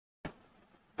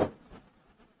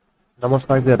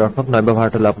নমস্কাৰ প্ৰিয় দৰ্শক নব্য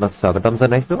ভাৰতলৈ আপোনাক স্বাগতম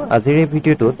জনাইছো আজিৰ এই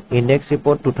ভিডিঅ'টোত ইনডেক্স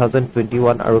ৰিপৰ্ট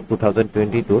 2021 আৰু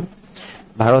 2022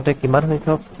 ভাৰতে কিমান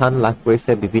সংখ্যক স্থান লাভ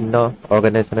কৰিছে বিভিন্ন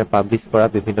অৰ্গানাইজেচনে পাবলিশ কৰা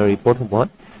বিভিন্ন ৰিপৰ্টসমূহত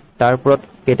তাৰ ওপৰত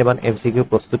কেইটামান MCQ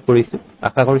প্ৰস্তুত কৰিছো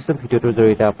আশা কৰিছো ভিডিঅ'টোৰ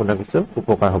জৰিয়তে আপোনাৰ কিছু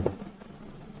উপকাৰ হ'ব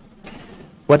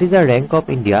What is the rank of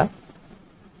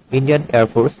Indian Air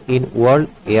Force in World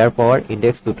Air Power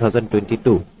Index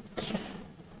 2022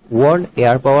 World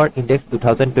Air Power Index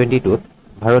 2022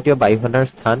 ভাৰতীয় বায়ুসেনাৰ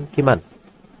স্থান কিমান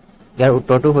ইয়াৰ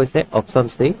উত্তৰটো হৈছে অপচন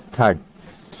সি থাৰ্ড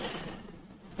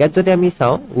ইয়াত যদি আমি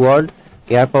চাওঁ ওয়াৰ্ল্ড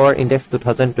এয়াৰ পাৱাৰ ইনডেক্স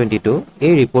 2022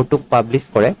 এই ৰিপৰ্টটো পাবলিশ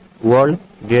কৰে world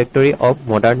directory of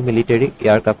modern military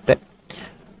এয়াৰক্ৰাফ্টে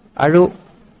আৰু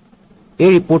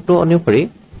এই ৰিপৰ্টটো অনুসৰি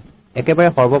একেবাৰে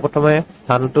সৰ্বপ্ৰথমে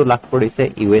স্থানটো লাভ কৰিছে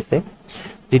USA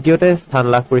দ্বিতীয়তে স্থান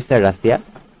লাভ কৰিছে ৰাছিয়া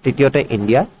তৃতীয়তে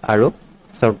ইণ্ডিয়া আৰু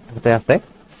চতুৰ্থতে আছে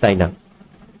China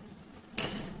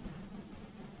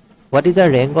What is the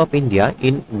rank of India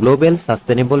in Global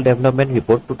Sustainable Development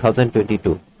Report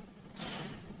 2022?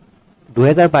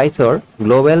 2022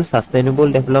 Global Sustainable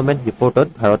Development Reportত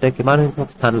ভাৰতে কিমান সংখ্যক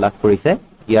স্থান লাভ কৰিছে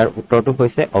ইয়াৰ উত্তৰটো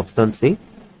হৈছে অপচন সি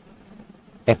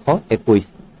 121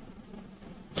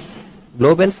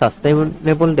 Global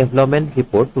Sustainable Development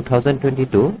Report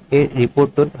 2022 এই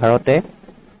ৰিপৰ্টটোত ভাৰতে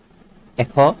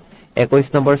 121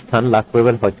 নম্বৰ স্থান লাভ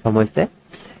কৰিবলৈ সক্ষম হৈছে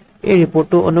এই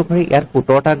ৰিপৰ্টটো অনুসৰি ইয়াত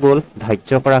 17টা গোল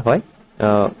ধাৰ্য কৰা হয়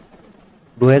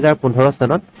 2015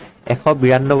 চনত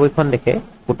 192 খন দেশে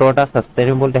 17টা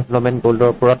সাস্টেইনেবল ডেভেলপমেন্ট গোলৰ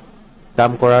ওপৰত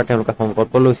কাম কৰাৰ তেওঁলোকে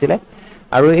সংকল্প লৈছিল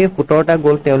আৰু এই 17টা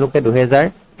গোল তেওঁলোকে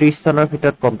 2030 চনৰ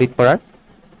ভিতৰত কমপ্লিট কৰাৰ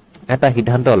এটা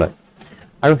সিদ্ধান্ত লয়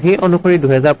আৰু সেই অনুসৰি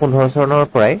 2015 চনৰ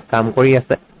পৰাই কাম কৰি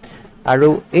আছে আৰু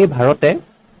এই ভাৰতে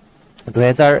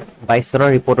 2022 চনৰ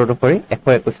ৰিপৰ্ট অনুসৰি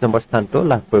 121 নম্বৰ স্থানটো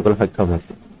লাভ কৰিবলৈ সক্ষম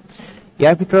হৈছে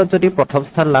ইয়াৰ ভিতৰত যদি প্ৰথম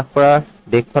স্থান লাভ কৰা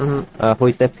দেশখন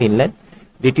হৈছে ফিনল্যান্ড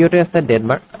দ্বিতীয়তে আছে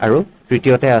ডেনমাৰ্ক আৰু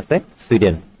তৃতীয়তে আছে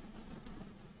Sweden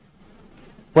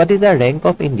What is the rank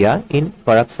of India in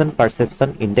Corruption Perception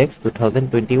Index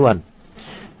 2021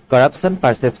 Corruption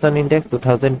Perception Index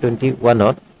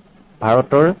 2021ত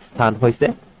ভাৰতৰ স্থান হৈছে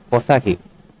 85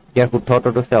 ইয়াৰ শুদ্ধটো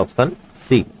হৈছে অপচন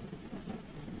সি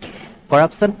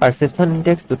Corruption Perception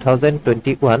Index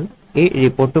 2021 এই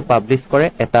ৰিপৰ্টটো পাবলিশ কৰে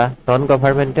এটা নন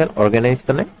গভৰ্ণমেন্টাল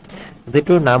অৰ্গানাইজেচনে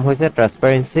যেটোৰ নাম হৈছে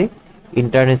ট্ৰান্সপাৰেন্সি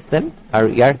ইন্টাৰনেশ্যনেল আৰু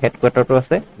ইয়াৰ হেডকোৱাৰ্টাৰটো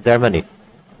আছে জাৰ্মানীত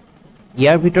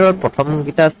ইয়াৰ ভিতৰত প্ৰথম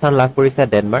গিটা স্থান লাভ কৰিছে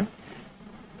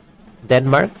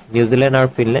ডেনমাৰ্ক নিউজিলেণ্ড আৰু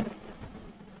ফিনল্যাণ্ড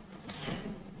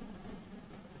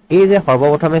এই যে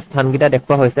সৰ্বপ্ৰথমে স্থান গিটা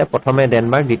দেখুৱা হৈছে প্ৰথমে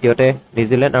ডেনমাৰ্ক দ্বিতীয়তে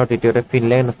নিউজিলেণ্ড আৰু তৃতীয়তে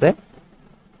ফিনল্যাণ্ড আছে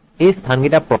এই স্থান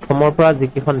গিটা প্ৰথমৰ পৰা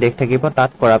যিকিখন দেশ থাকিব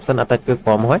তাত কৰাপচন আটাইতকৈ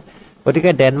কম হয়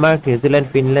গতিকে ডেনমাৰ্ক নিউজিলেণ্ড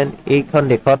ফিনল্যাণ্ড এইখন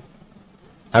দেশত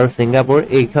আৰু সিঙ্গাপুৰ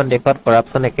এইখন দেশত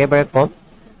কৰাপচন একেবাৰে কম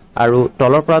আৰু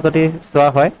তলৰ পৰা যদি চোৱা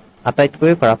হয়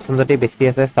আটাইতকৈ কৰাপচন যদি বেছি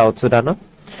আছে সাউথ সুদানত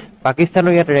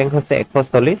পাকিস্তানৰ ইয়াত ৰেংক হৈছে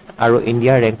 140 আৰু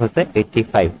ইণ্ডিয়াৰ ৰেংক হৈছে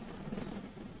 85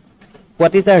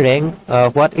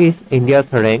 What is India's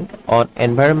rank on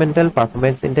Environmental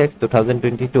Performance Index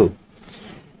 2022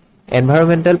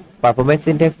 Environmental Performance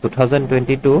Index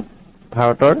 2022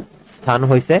 ভাৰতৰ স্থান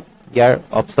হৈছে ইয়াৰ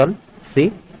অপচন সি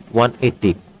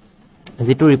 180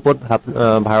 যেটো ৰিপৰ্ট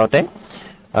ভাৰতে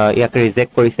ইয়াক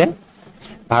ৰিজেক্ট কৰিছে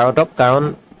ভাৰতক কাৰণ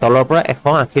তলৰ পৰা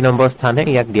 180 নম্বৰ স্থানে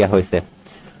ইয়াক দিয়া হৈছে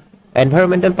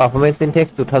এনভাইৰনমেন্টাল পাৰফৰমেন্স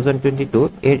ইনডেক্স 2022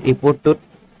 এই ৰিপৰ্টটোত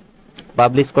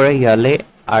পাবলিশ কৰে ইয়ালে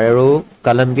আৰু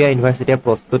কলম্বিয়া ইউনিভাৰ্চিটিয়ে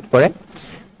প্ৰস্তুত কৰে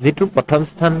যেটো প্ৰথম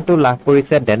স্থানটো লাভ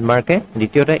কৰিছে ডেনমাৰ্কে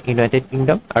দ্বিতীয়তে ইউনাইটেড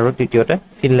কিংডম আৰু তৃতীয়তে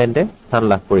ফিনল্যাণ্ডে স্থান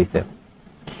লাভ কৰিছে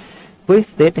Which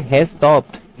state has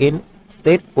topped in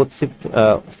State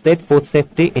Food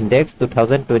Safety Index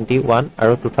 2021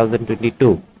 আৰু 2022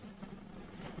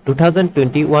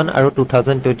 2021 আৰু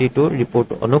 2022 ৰিপৰ্ট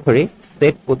অনুসৰি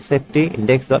State Food Safety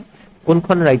Indexত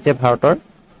কোনখন ৰাজ্যে ভাৰতৰ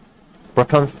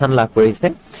প্ৰথম স্থান লাভ কৰিছে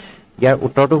ইয়াৰ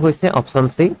উত্তৰটো হৈছে অপচন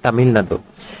সি তামিলনাডু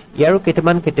ইয়াৰো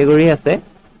কেইটামান কেটেগৰী আছে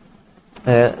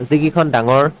যিকিখন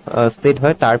ডাঙৰ ষ্টেট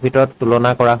হয় তাৰ ভিতৰত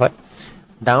তুলনা কৰা হয়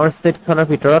ডাঙৰ ষ্টেটখনৰ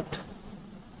ভিতৰত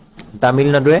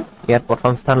তামিলনাডুৱে ইয়াত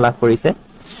প্ৰথম স্থান লাভ কৰিছে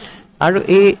আৰু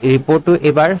এই ৰিপৰ্টটো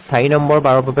এবাৰ 4 নম্বৰ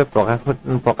বাৰৰ বাবে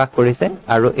প্ৰকাশ কৰিছে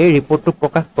আৰু এই ৰিপৰ্টটো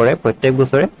প্ৰকাশ কৰে প্ৰত্যেক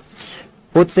বছৰে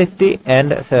food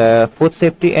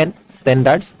safety and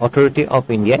standards authority of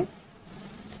India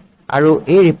আৰু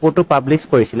এই ৰিপৰ্টটো পাবলিশ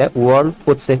কৰিছিলে world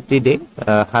food safety day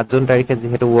 7 June তাৰিখে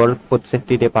যেহেতু ওয়াৰ্ল্ড ফুড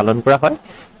সেফটি ডে পালন কৰা হয়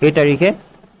এই তাৰিখে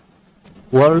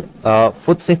world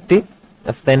food safety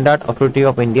standard authority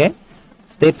of India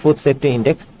State Food Safety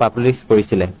Index publish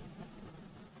কৰিছিলে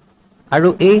আৰু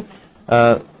এই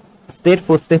State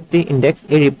Food Safety Index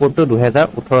এই ৰিপৰ্টটো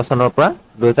 2018 চনৰ পৰা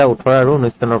 2018 আৰু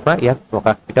 19 চনৰ পৰা ইয়াক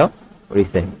প্ৰকাশিত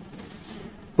কৰিছে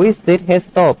Which state has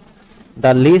topped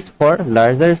the list for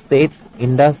larger states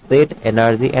in the State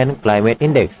Energy and Climate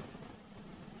Index?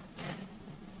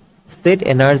 State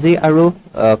Energy আৰু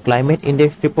Climate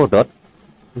Index report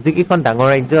যিকিখন ডাঙৰ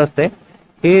ৰাজ্য আছে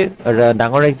সেই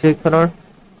ডাঙৰ ৰাজ্যখনৰ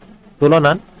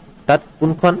তুলনাত তাত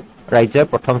কোনখন ৰাজ্যই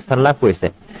প্ৰথম স্থান লাভ কৰিছে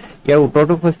ইয়াৰ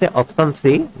উত্তৰটো হৈছে অপচন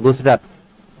সি গুজৰাট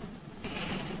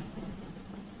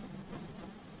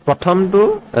প্ৰথমটো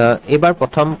এবাৰ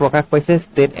প্ৰথম প্ৰকাশ পাইছে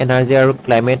ষ্টেট এনাৰ্জি আৰু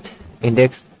ক্লাইমেট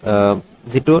ইনডেক্স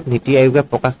যেটো নীতি আয়োগে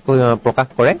প্ৰকাশ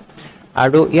কৰে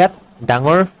আৰু ইয়াত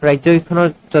ডাঙৰ ৰাজ্যখনৰ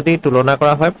যদি তুলনা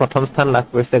কৰা হয় প্ৰথম স্থান লাভ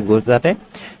কৰিছে গুজৰাটে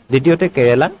দ্বিতীয়তে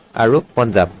কেৰালা আৰু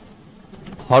পঞ্জাব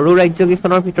সৰু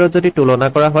ৰাজ্যখনৰ ভিতৰত যদি তুলনা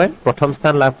কৰা হয় প্ৰথম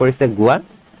স্থান লাভ কৰিছে গোৱা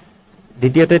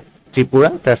দ্বিতীয়তে ত্ৰিপুৰা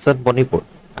তাৰছত মণিপুৰ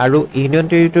আৰু ইউনিয়ন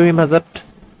টেৰিটৰীৰ মাজত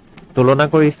তুলনা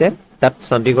কৰিছে তাত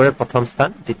চণ্ডীগড়ৰ প্ৰথম স্থান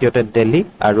দ্বিতীয়তে দিল্লী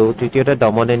আৰু তৃতীয়তে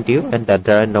দমন and Diu and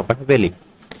Dadra and Nagar Haveli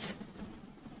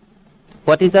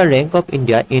What is the rank of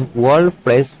India in World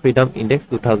Press Freedom Index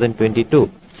 2022?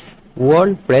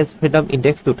 World Press Freedom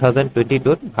Index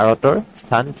 2022 ভাৰতৰ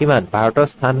স্থান কিমান ভাৰতৰ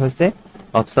স্থান হৈছে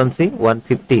অপচন সি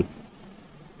 150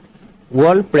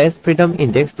 World Press Freedom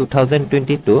Index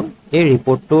 2022 এই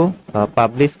ৰিপৰ্টটো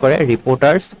পাবলিশ কৰে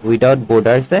ৰিপৰ্টাৰ্ছ উইদাউট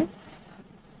বৰ্ডাৰ্ছ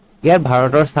ইয়াৰ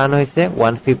ভাৰতৰ স্থান হৈছে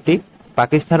 150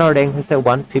 পাকিস্তানৰ ৰেংক হৈছে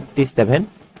 157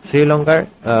 শ্ৰীলংকাৰ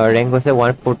ৰেংক হৈছে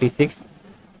 146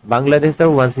 বাংলাদেশৰ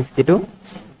 162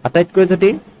 আটাইতকৈ যদি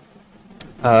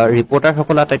ৰিপৰ্টাৰ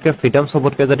সকল আটাইতকৈ ফ্ৰীডম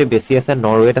সবতকৈ যদি বেছি আছে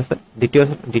নৰৱেত আছে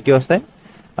দ্বিতীয় আছে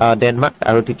ডেনমাৰ্ক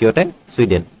আৰু তৃতীয়তে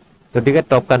ছুইডেন গতিকে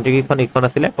টপ কান্ট্ৰি কিখন ইখন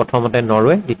আছিল প্ৰথমতে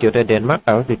নৰৱে দ্বিতীয়তে ডেনমাৰ্ক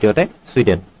আৰু তৃতীয়তে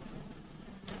Sweden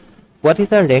What is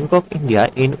the rank of India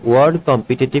in World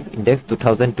Competitive Index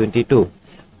 2022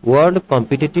 World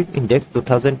Competitive Index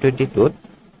 2022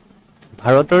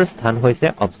 ভাৰতৰ স্থান হৈছে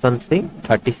অপচন সি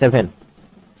 37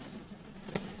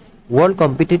 World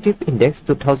Competitive Index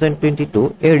 2022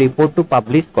 এই ৰিপৰ্টটো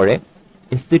পাবলিশ কৰে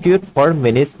ইনষ্টিটিউট ফৰ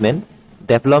মেনেজমেণ্ট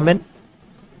ডেভেলপমেণ্ট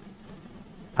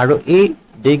আৰু এই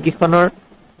দেশকেইখনৰ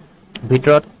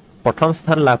ভিতৰত প্ৰথম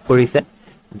স্থান লাভ কৰিছে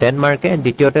ডেনমাৰ্কে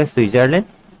দ্বিতীয়তে ছুইজাৰলেণ্ড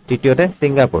তৃতীয়তে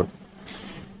ছিংগাপুৰ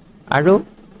আৰু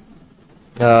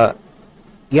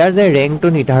ইয়াৰ যে ৰেংকটো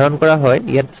নিৰ্ধাৰণ কৰা হয়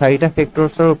ইয়াত চাৰিটা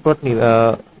ফেক্টৰছৰ ওপৰত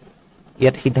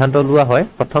ইয়াত সিদ্ধান্ত লোৱা হয়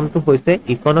প্ৰথমটো হৈছে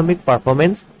ইকনমিক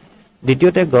পাৰফৰমেন্স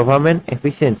দ্বিতীয়তে গভৰ্নমেন্ট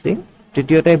এফিচিয়েন্সি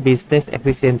তৃতীয়তে বিজনেস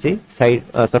এফিচিয়েন্সি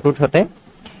চতুৰ্থতে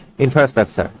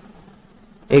ইনফ্ৰাষ্ট্ৰাকচাৰ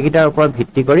এইকেইটাৰ ওপৰত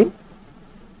ভিত্তি কৰি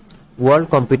World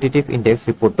Competitive Index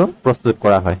ৰিপৰ্টটো প্ৰস্তুত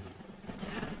কৰা হয়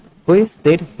Which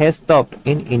state has topped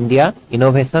in India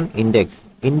Innovation Index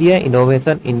India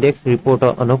Innovation Index report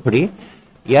অনুসৰি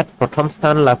ইয়াত প্ৰথম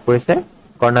স্থান লাভ কৰিছে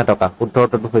কৰ্ণাটকা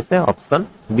উত্তৰটো হৈছে option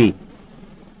B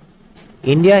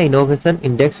India Innovation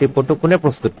Index ৰিপৰ্টটো কোনে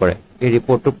প্ৰস্তুত কৰে এই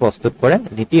ৰিপৰ্টটো প্ৰস্তুত কৰে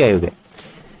নীতি আয়োগে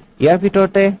ইয়াৰ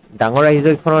ভিতৰতে ডাঙৰ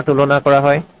ৰাজ্যখনৰ তুলনা কৰা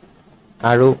হয়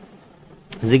আৰু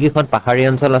যিকিখন পাহাৰীয়া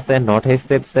অঞ্চল আছে নৰ্থ ইষ্ট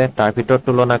ষ্টেট আছে তাৰ ভিতৰত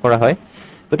তুলনা কৰা হয়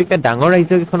গতিকে ডাঙৰ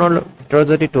ৰাজ্যখনৰ ভিতৰত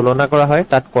যদি তুলনা কৰা হয়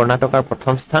তাত কৰ্ণাটকাৰ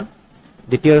প্ৰথম স্থান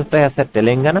দ্বিতীয়তে আছে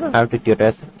তেলেংগানা আৰু তৃতীয়তে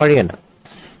আছে হাৰিয়ানা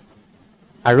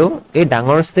আৰু এই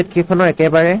ডাঙৰ ষ্টেট কিখনৰ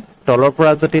একেবাৰে তলৰ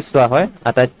পৰা যদি চোৱা হয়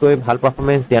আটাইতকৈ ভাল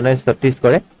পাৰফৰমেন্স দিয়া নাই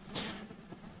ছত্তীশগড়ে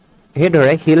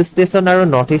হেদৰে হিল ষ্টেচন আৰু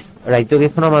নৰ্থ ইষ্ট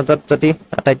ৰাজ্যকেইখনৰ মাজত যদি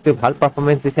আটাইতকৈ ভাল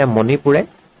পাৰফৰমেন্স দিছে মণিপুৰে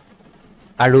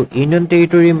আৰু ইউনিয়ন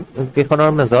টেৰিটৰী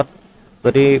কেইখনৰ মাজত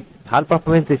যদি ভাল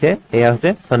পাৰফৰমেন্স দিছে এয়া হৈছে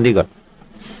চণ্ডীগড়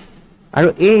আৰু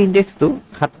এই ইনডেক্সটো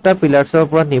সাতটা পিলাৰ্ছৰ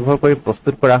ওপৰত নিৰ্ভৰ কৰি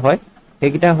প্ৰস্তুত কৰা হয়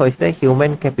সেইকেইটা হৈছে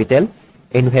human capital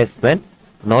investment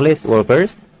knowledge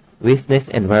workers business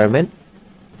environment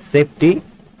safety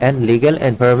and legal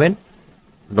environment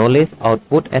knowledge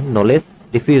output and knowledge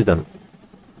diffusion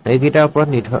এইকেইটাৰ ওপৰত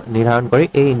নিৰ্ধাৰণ কৰি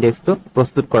এই ইনডেক্সটো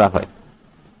প্ৰস্তুত কৰা হয়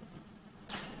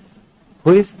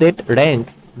Which state rank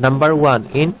number 1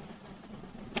 in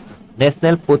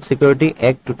National Food Security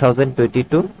Act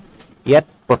 2022 ইয়াত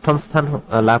প্ৰথম স্থান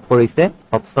লাভ কৰিছে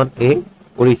অপচন এ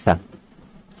ওড়িশা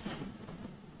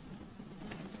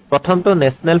প্ৰথমটো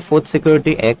নেশনেল ফুড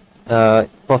সিকিউৰিটি এক্ট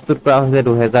প্ৰস্তুত কৰা হৈছে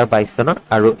 2022 চনত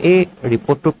আৰু এই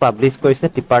ৰিপৰ্টটো পাবলিশ কৰিছে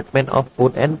department of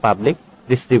food and public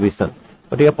distribution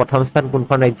গতিকে প্ৰথম স্থান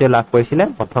কোনখন ৰাজ্যই লাভ কৰিছিলে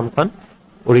প্ৰথমখন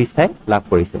ওড়িশাই লাভ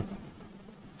কৰিছে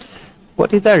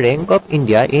What is the rank of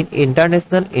India in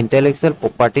International Intellectual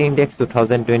Property Index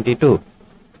 2022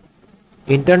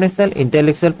 International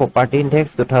Intellectual Property Index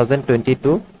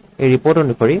 2022 এই ৰিপৰ্ট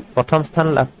অনুসৰি প্ৰথম স্থান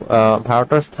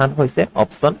ভাৰতৰ স্থান হৈছে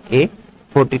অপচন এ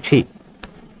 43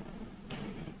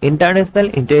 International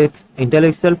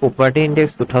Intellectual Property Index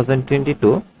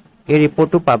 2022 এই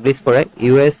ৰিপৰ্টটো পাবলিশ কৰে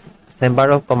US চেম্বাৰ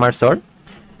অফ কমাৰ্চৰ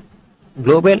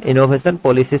গ্লোবেল ইনোভেশন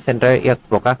পলিসি সেন্টাৰ ইয়াক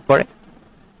প্ৰকাশ কৰে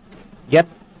ইয়াত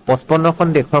 55খন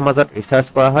দেশৰ মাজত ৰিচাৰ্চ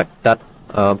কৰা হয় তাত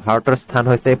ভাৰতৰ স্থান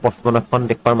হৈছে 55খন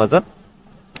দেশৰ মাজত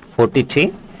 43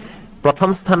 প্ৰথম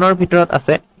স্থানৰ ভিতৰত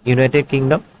আছে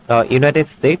ইউনাইটেড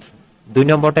ষ্টেটছ দুই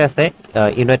নম্বৰতে আছে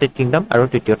ইউনাইটেড কিংডম আৰু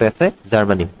তৃতীয়তে আছে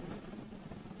Germany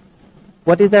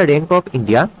What is the rank of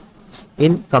India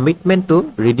in commitment to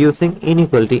reducing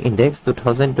inequality index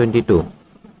 2022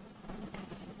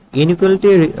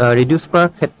 Inequality reduce কৰাৰ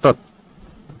ক্ষেত্ৰত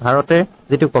ভাৰতে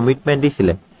যেটো কমিটমেন্ট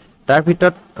দিছিলে তাৰ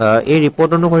ভিতৰত এই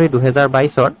ৰিপৰ্ট অনুসৰি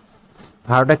 2022 ৰ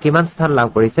ভাৰতে কিমান স্থান লাভ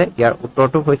কৰিছে ইয়াৰ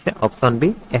উত্তৰটো হৈছে option B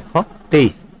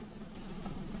 123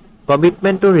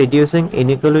 Commitment to reducing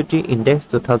inequality index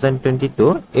 2022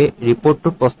 এই ৰিপৰ্টটো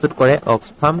প্ৰস্তুত কৰে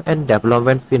Oxfam and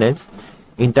Development Finance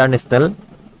International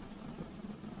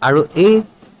আৰু এই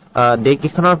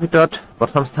দেশকেইখনৰ ভিতৰত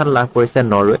প্ৰথম স্থান লাভ কৰিছে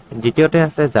নৰৱে দ্বিতীয়তে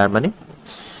আছে Germany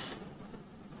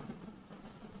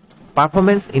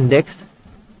Performance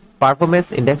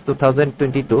Index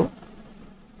 2022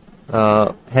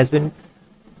 has been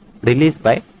released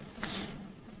by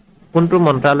কোনটো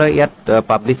মন্ত্ৰালয় ইয়াত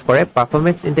পাবলিশ কৰে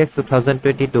Performance Index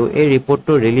 2022 এই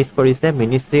ৰিপৰ্টটো ৰিলিজ কৰিছে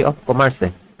Ministry of Commerce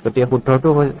গতিকে উত্তৰটো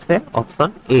হৈছে অপচন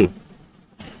এ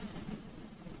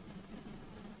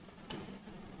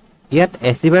ইয়াত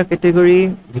এচিভাৰ কেটেগৰী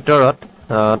ভিতৰত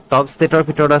টপ ষ্টেটৰ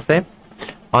ভিতৰত আছে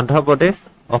অন্ধ্ৰ প্ৰদেশ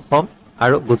অসম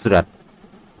আৰু গুজৰাট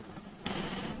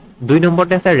দুই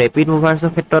নম্বৰতে আছে ৰেপিড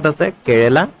মুভাৰ্ছৰ ক্ষেত্ৰত আছে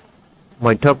কেৰালা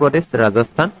মধ্য প্ৰদেশ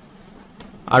ৰাজস্থান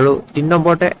আৰু তিন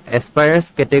নম্বৰতে এস্পায়াৰ্ছ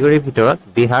কেটেগৰীৰ ভিতৰত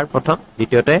বিহাৰ প্ৰথম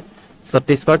দ্বিতীয়তে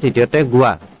ছত্তীশগড় তৃতীয়তে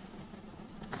গোৱা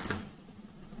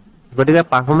গতিকে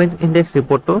পাৰফৰমেন্স ইনডেক্স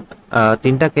ৰিপৰ্টটো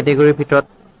তিনটা কেটেগৰীৰ ভিতৰত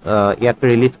ইয়াত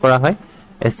ৰিলিজ কৰা হয়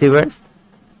এচিভাৰ্ছ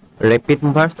ৰেপিড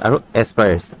মুভাৰ্ছ আৰু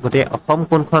এস্পায়াৰ্ছ গতিকে অসম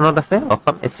কোনখনত আছে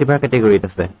অসম এচিভাৰ কেটেগৰীত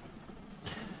আছে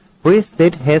Which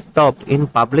state has topped in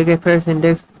Public Affairs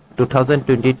Index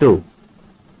 2022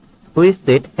 Which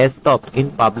state has topped in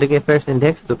Public Affairs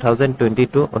Index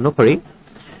 2022 অনুসৰি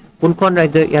কোনখন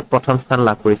ৰাজ্যই ইয়াত প্ৰথম স্থান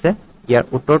লাভ কৰিছে ইয়াৰ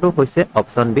উত্তৰটো হৈছে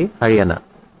option B Haryana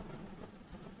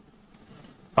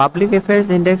Public Affairs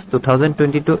Index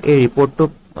 2022 এই ৰিপৰ্টটো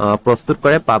প্ৰস্তুত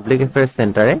কৰে Public Affairs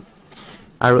Centre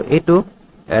আৰু এটো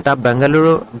এটা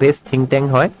বেংগালুৰু বেস থিংক ট্যাঙ্ক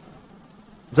হয়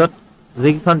যত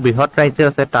যিখন বৃহৎ ৰাজ্য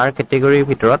আছে তাৰ কেটেগৰীৰ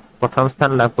ভিতৰত প্ৰথম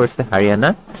স্থান লাভ কৰিছে হাৰিয়ানা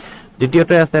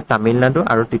দ্বিতীয়তে আছে তামিলনাডু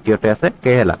আৰু তৃতীয়তে আছে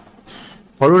কেৰালা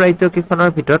সৰু ৰাজ্যকেইখনৰ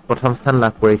ভিতৰত প্ৰথম স্থান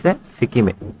লাভ কৰিছে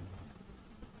সিকিমে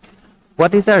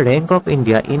What is the rank of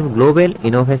India in Global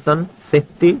Innovation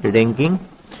Safety Ranking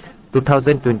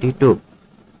 2022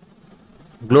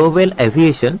 Global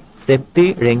Aviation Safety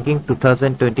Ranking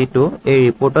 2022 এই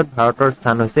ৰিপৰ্টত ভাৰতৰ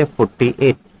স্থান হৈছে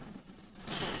 48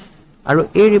 আৰু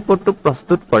এই ৰিপৰ্টটো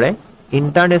প্ৰস্তুত কৰে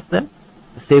ইন্টাৰনেশ্যনেল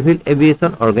সিভিল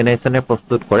এভিয়েশন অৰ্গেনাইজেচনে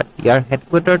প্ৰস্তুত কৰে ইয়াৰ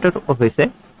হেডকোৱাৰ্টাৰটো হৈছে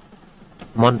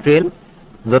মন্ট্ৰিয়েল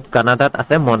যত কানাডাত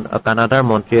আছে কানাডাৰ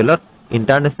মন্ট্ৰিয়েলত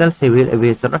ইন্টাৰনেশ্যনেল সিভিল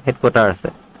এভিয়েশনৰ হেডকোৱাৰ্টাৰ আছে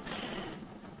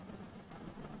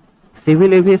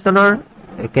সিভিল এভিয়েশনৰ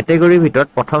কেটেগৰীৰ ভিতৰত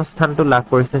প্ৰথম স্থানটো লাভ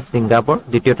কৰিছে সিংগাপুৰ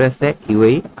দ্বিতীয়তে আছে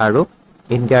ইউএই আৰু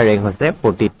ইণ্ডিয়াৰ ৰেংক হৈছে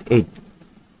 48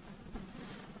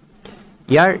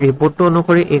 ইয়াৰ ৰিপৰ্টটো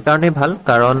অনুসৰি এই কাৰণে ভাল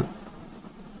কাৰণ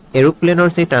এৰোপ্লেনৰ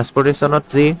যে ট্ৰান্সপৰ্টেশনত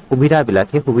যে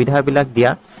সুবিধাবিলাক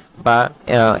দিয়া বা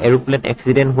এৰোপ্লেন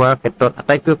এক্সিডেন্ট হোৱাৰ ক্ষেত্ৰত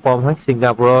আটাইতকৈ কম হয়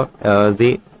সিংগাপুৰৰ যে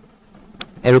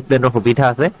এৰোপ্লেনৰ সুবিধা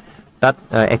আছে তাত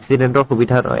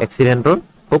এক্সিডেন্টৰ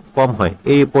খুব কম হয়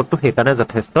এই ৰিপৰ্টটো সেইকাৰণে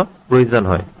যথেষ্ট প্ৰয়োজন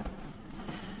হয়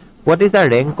What is the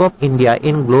rank of India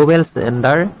in Global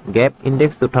Gender Gap Index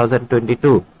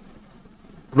 2022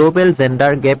 Global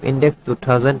Gender Gap Index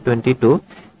 2022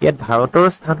 ইয়াত ভাৰতৰ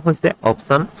স্থান হৈছে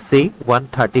অপচন সি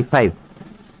 135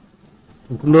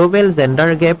 Global Gender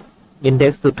Gap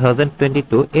Index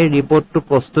 2022 এই ৰিপৰ্টটো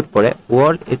প্ৰস্তুত কৰে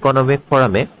World Economic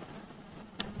Forum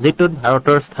যেটোত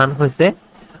ভাৰতৰ স্থান হৈছে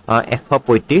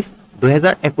 135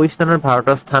 2021 চনৰ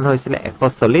ভাৰতৰ স্থান হৈছিল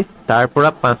 140 তাৰ পৰা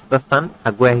 5টা স্থান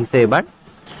আগুৱাই আহিছে এবাৰ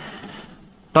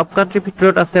টপ কান্ট্ৰিৰ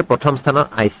ভিতৰত আছে প্ৰথম স্থানত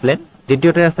আইসল্যান্ড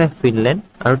দ্বিতীয়তে আছে ফিনল্যান্ড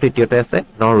আৰু তৃতীয়তে আছে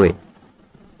নৰৱে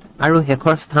আৰু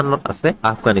শেষৰ স্থানত আছে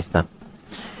আফগানিস্তান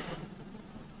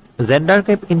জেন্ডাৰ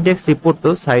গেপ ইনডেক্স ৰিপৰ্টটো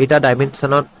 4টা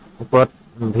ডাইমেনশনৰ ওপৰত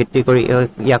ভিত্তি কৰি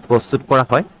ইয়াক প্ৰস্তুত কৰা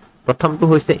হয় প্ৰথমটো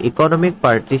হৈছে ইকোনমিক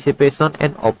পাৰ্টিসিপেশন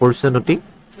এণ্ড অপৰচুনিটি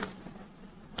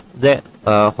যে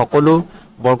সকলো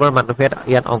বৰ্গৰ মানুহে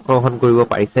ইয়াত অংশগ্ৰহণ কৰিব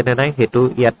পাৰিছে নে নাই হেতু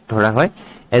ইয়াত ধৰা হয়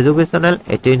educational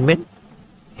এটেইনমেন্ট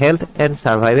health and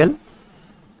সাৰ্ভাইভেল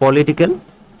political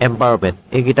empowerment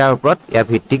এই গিটাৰ ওপৰত ইয়া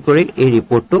ভিত্তি কৰি এই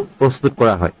ৰিপৰ্টটো প্ৰস্তুত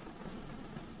কৰা হয়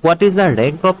What is the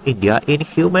rank of India in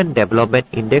Human Development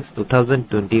Index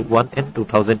 2021 and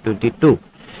 2022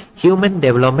 Human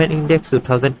Development Index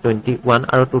 2021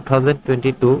 আৰু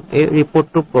 2022 এই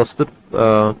ৰিপৰ্টটো প্ৰস্তুত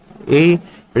এই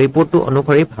ৰিপৰ্টটো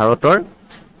অনুসৰি ভাৰতৰ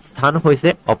স্থান হৈছে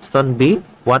option B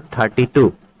 132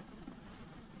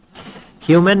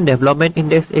 human development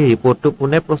index এই ৰিপৰ্টটো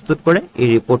কোনে প্ৰস্তুত কৰে এই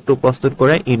ৰিপৰ্টটো প্ৰস্তুত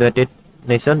কৰে ইউনাইটেড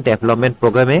নেশ্যন ডেভেলপমেন্ট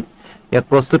প্ৰগ্ৰামে ইয়াক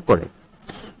প্ৰস্তুত কৰে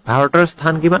ভাৰতৰ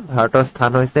স্থান কিমান ভাৰতৰ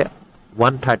স্থান হৈছে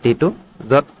 132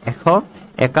 যত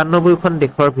 191 খন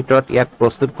দেশৰ ভিতৰত ইয়াক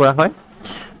প্ৰস্তুত কৰা হয়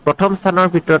প্ৰথম স্থানৰ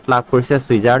ভিতৰত লাভ কৰিছে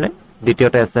সুইজাৰলেণ্ড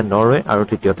দ্বিতীয়তে আছে নৰৱে আৰু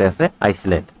তৃতীয়তে আছে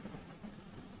আইচলেণ্ড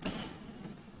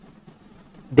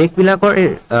দেশবিলাকৰ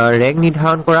ৰেংক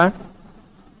নিৰ্ধাৰণ কৰাৰ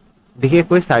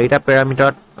বিশেষকৈ চাৰিটা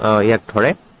প্যাৰামিটাৰত ইয়াক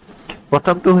ধৰে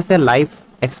প্ৰথমটো হৈছে life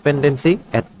expectancy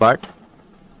at birth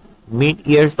mid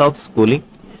years of schooling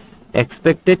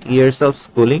expected years of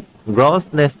schooling gross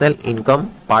national income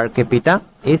পাৰ কেপিটা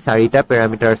এই চাৰিটা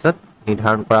প্যাৰামিটাৰছত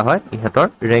নিৰ্ধাৰণ কৰা হয় ইহঁতৰ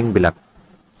ৰেংকবিলাক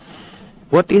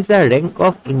What is the rank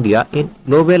of India in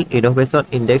Global Innovation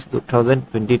Index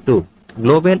 2022?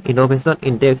 Global Innovation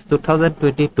Index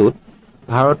 2022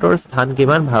 ভাৰতৰ স্থান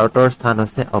কিমান ভাৰতৰ স্থান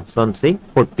হৈছে অপচন সি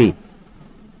 40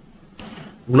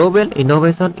 Global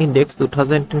Innovation Index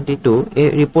 2022 এই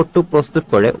ৰিপৰ্টটো প্ৰস্তুত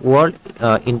কৰে World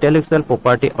Intellectual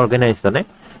Property Organization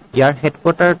ইয়াৰ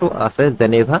হেডকোৱাৰ্টাৰটো আছে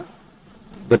জেনেভা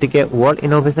গতিকে World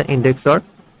Innovation Indexৰ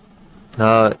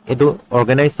এটো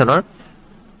অৰ্গানাইজেচনৰ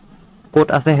কোট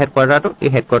আছে হেডকোৱাৰ্টাৰটো এই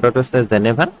হেডকোৱাৰ্টাৰটো আছে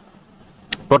জেনেভা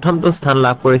প্ৰথমটো স্থান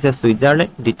লাভ কৰিছে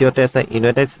সুইজাৰলেণ্ড দ্বিতীয়তে আছে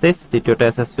ইউনাইটেড ষ্টেটছ তৃতীয়তে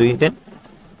আছে সুইডেন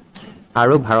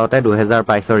আৰু ভাৰতে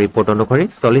 2022 ৰিপৰ্ট অনুসৰি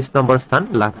 40 নম্বৰ স্থান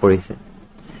লাভ কৰিছে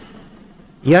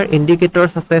ইয়াৰ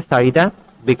ইন্ডিকেটৰছ আছে চাৰিটা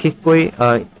বিশেষকৈ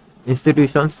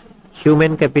institutions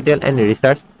human capital and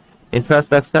research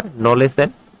infrastructure knowledge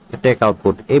and tech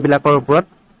output এইবিলাকৰ ওপৰত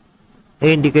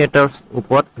এই ইন্ডিকেটৰছ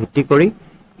ওপৰত ভিত্তি কৰি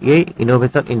এই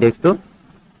ইনোভেশন ইন্ডেক্সটো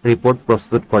report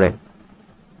প্রস্তুত করে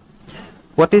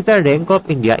What is the rank of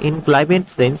India in Climate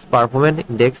Change Performance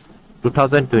Index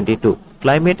 2022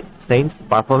 Climate Change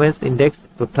Performance Index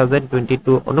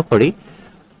 2022 অনুসৰি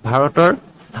ভাৰতৰ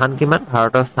স্থান কিমান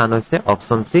ভাৰতৰ স্থান হৈছে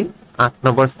অপচন সি 8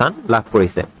 নম্বৰ স্থান লাভ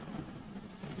কৰিছে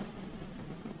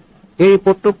এই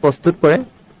ৰিপৰ্টটো প্ৰস্তুত কৰে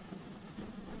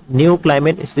new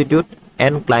climate institute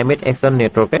and climate action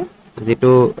নেটৱৰ্কে যেটো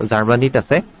জাৰ্মানীত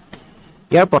আছে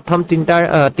ইয়াৰ প্ৰথম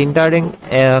তিনটা ৰেংক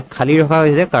খালি ৰখা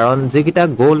হৈছে কাৰণ যেকিটা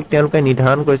গোল তেওঁলোকে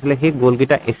নিৰ্ধাৰণ কৰিছিল সেই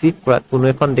গোলকিটা এচিভ কৰাত কোনো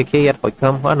এখন দেখে ইয়াত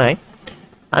সক্ষম হোৱা নাই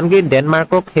আনকি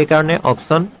ডেনমাৰ্কক সেই কাৰণে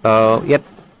অপচন ইয়াত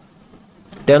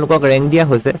তেওঁলোকক ৰেংক দিয়া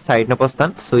হৈছে 4 নম্বৰ স্থান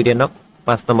সুইডেনক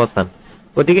 5 নম্বৰ স্থান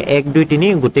গতিকে 1 2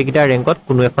 3 গোটেইকিটা ৰেংকত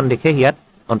কোনো এখন দেখে ইয়াত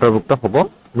অন্তৰ্ভুক্ত হ'ব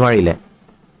নোৱাৰিলে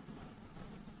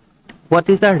What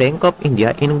is the rank of India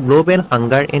in Global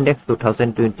Hunger Index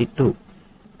 2022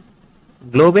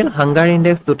 Global Hunger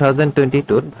Index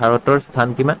 2022 ভাৰতৰ স্থান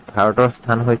কিমান ভাৰতৰ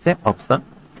স্থান হৈছে অপচন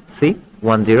সি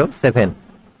 107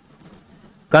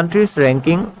 Countries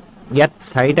ranking ইয়াত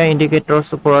চাৰিটা ইন্ডিকেটৰছ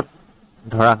ওপৰত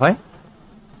ধৰা হয়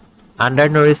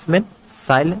Undernourishment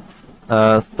child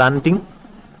stunting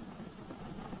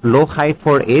low height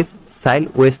for age child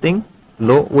wasting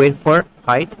low weight for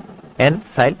height and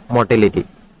child mortality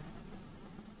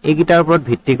এইগিটাৰ ওপৰত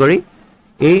ভিত্তি কৰি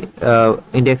এই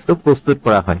ইন্ডেক্সটো প্ৰস্তুত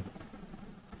কৰা হয়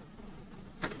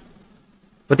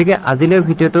গতিকে আজিলৈ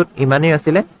ভিডিওটোত ইমানেই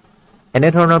আছিল এনে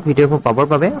ধৰণৰ ভিডিওবোৰ পাবৰ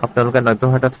বাবে আপোনালোকে নব্য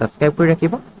ভাৰতক সাবস্ক্ৰাইব কৰি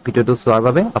ৰাখিব ভিডিওটো চোৱাৰ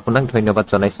বাবে আপোনাক ধন্যবাদ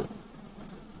জনাইছো